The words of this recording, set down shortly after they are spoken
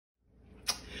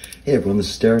Hey everyone, this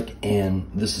is Derek, and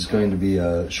this is going to be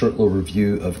a short little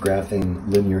review of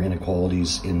graphing linear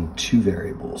inequalities in two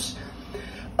variables.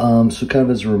 So kind of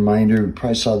as a reminder, we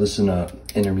probably saw this in an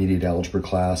intermediate algebra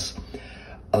class.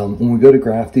 When we go to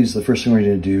graph these, the first thing we're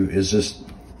going to do is just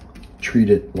treat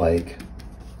it like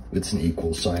it's an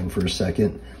equal sign for a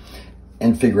second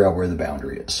and figure out where the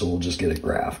boundary is. So we'll just get it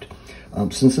graphed.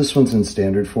 Since this one's in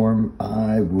standard form,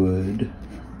 I would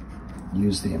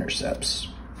use the intercepts.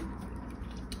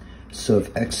 So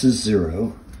if x is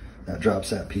 0, that drops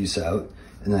that piece out,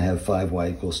 and I have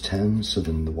 5y equals 10, so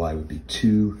then the y would be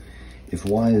 2. If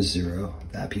y is 0,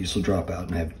 that piece will drop out,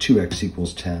 and I have 2x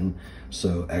equals 10,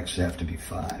 so x would have to be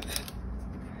 5.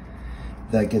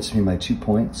 That gets me my 2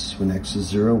 points. When x is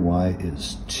 0, y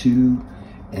is 2,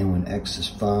 and when x is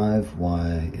 5,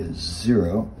 y is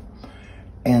 0.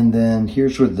 And then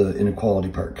here's where the inequality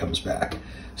part comes back.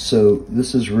 So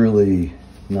this is really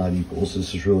not equals,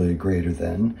 this is really a greater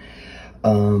than.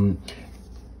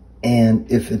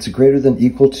 And if it's a greater than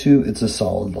equal to, it's a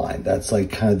solid line. That's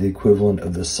like kind of the equivalent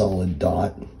of the solid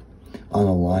dot on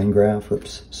a line graph.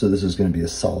 Oops. So this is going to be a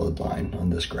solid line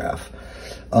on this graph.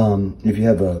 If you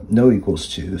have a no equals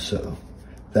to, so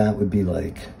that would be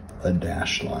like a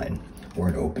dashed line or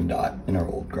an open dot in our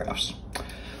old graphs.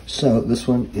 So this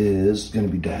one is going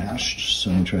to be dashed.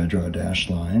 So I'm going to try to draw a dashed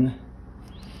line.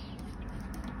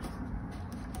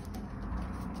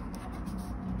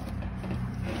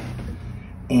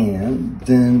 And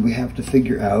then we have to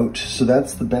figure out, so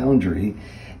that's the boundary.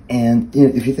 And you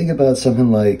know, if you think about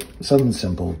something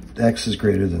simple, x is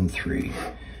greater than 3.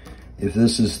 If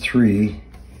this is 3,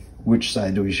 which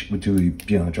side do we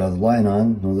draw the line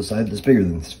on? Well, the side that's bigger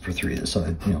than for 3, the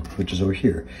side, which is over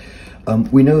here.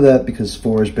 We know that because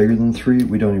 4 is bigger than 3,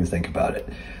 we don't even think about it.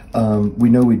 We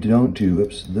know we don't do,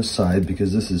 this side,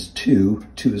 because this is 2,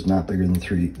 2 is not bigger than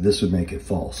 3, this would make it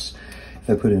false. If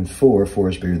I put in 4, 4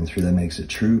 is bigger than 3, that makes it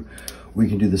true. We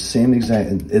can do the same exact,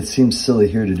 and it seems silly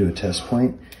here to do a test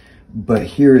point, but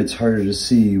here it's harder to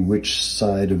see which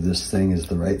side of this thing is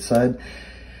the right side.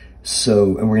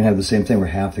 So, and we're gonna have the same thing where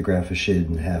half the graph is shaded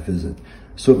and half isn't.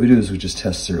 So what we do is we just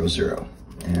test 0, 0,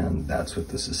 and that's what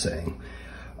this is saying.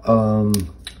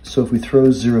 So if we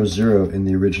throw 0, 0 in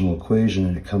the original equation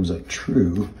and it comes up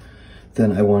true,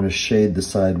 then I wanna shade the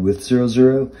side with 0,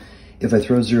 0. If I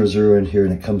throw 0, 0 in here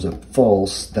and it comes up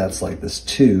false, that's like this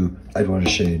 2, I'd want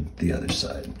to shade the other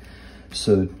side.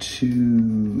 So 2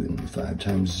 and 5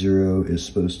 times 0 is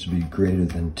supposed to be greater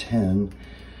than 10.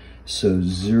 So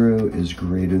 0 is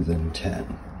greater than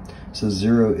 10. So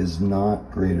 0 is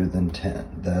not greater than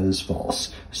 10. That is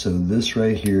false. So this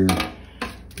right here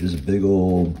is a big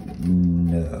old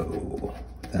no.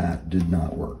 That did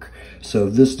not work. So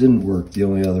if this didn't work, the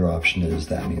only other option is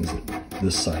that means that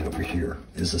this side over here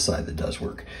is the side that does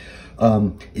work.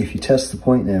 If you test the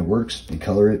point and it works, you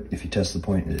color it. If you test the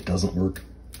point and it doesn't work,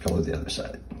 color the other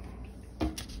side.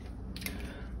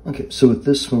 Okay, so with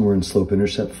this one, we're in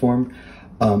slope-intercept form.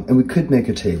 And we could make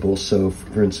a table. So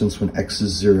for instance, when x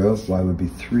is 0, y would be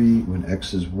 3. When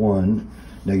x is 1,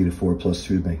 negative 4 plus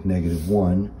 3 would make negative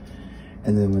 1.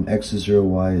 And then when x is 0,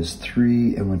 y is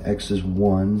 3, and when x is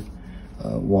 1,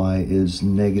 y is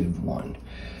negative 1.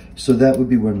 So that would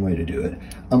be one way to do it.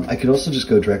 I could also just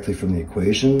go directly from the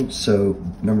equation. So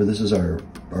remember, this is our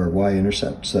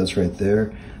y-intercept, so that's right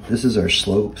there. This is our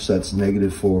slope, so that's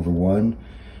negative 4 over 1.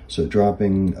 So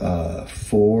dropping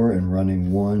 4 and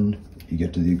running 1, you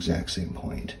get to the exact same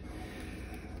point.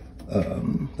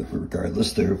 But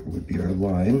regardless, there would be our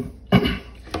line.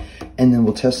 And then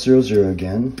we'll test 0, 0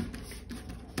 again.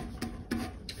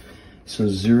 So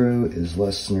 0 is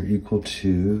less than or equal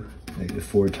to negative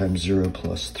 4 times 0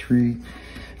 plus 3.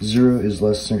 0 is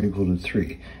less than or equal to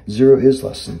 3. 0 is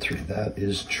less than 3. That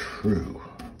is true.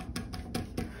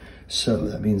 So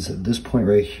that means that this point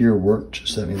right here worked.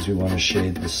 So that means we want to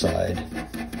shade the side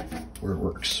where it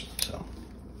works. So,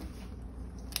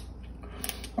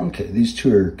 okay, these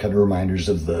two are kind of reminders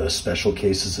of the special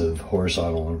cases of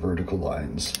horizontal and vertical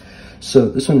lines. So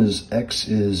this one is x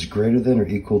is greater than or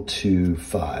equal to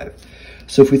 5.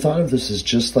 So if we thought of this as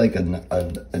just like an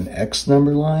x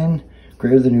number line,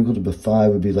 greater than or equal to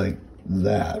 5 would be like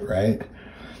that, right?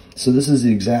 So this is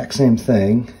the exact same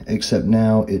thing, except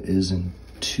now it is in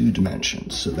 2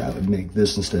 dimensions. So that would make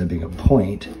this, instead of being a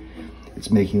point, it's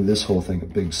making this whole thing a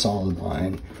big solid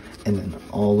line, and then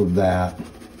all of that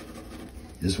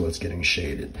is what's getting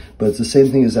shaded. But it's the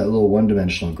same thing as that little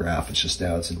one-dimensional graph, it's just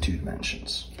now it's in 2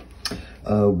 dimensions.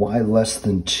 Y less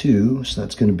than 2, so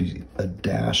that's going to be a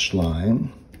dashed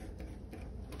line.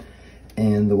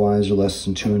 And the y's are less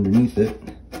than 2 underneath it,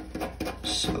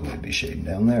 so we'd be shading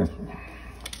down there.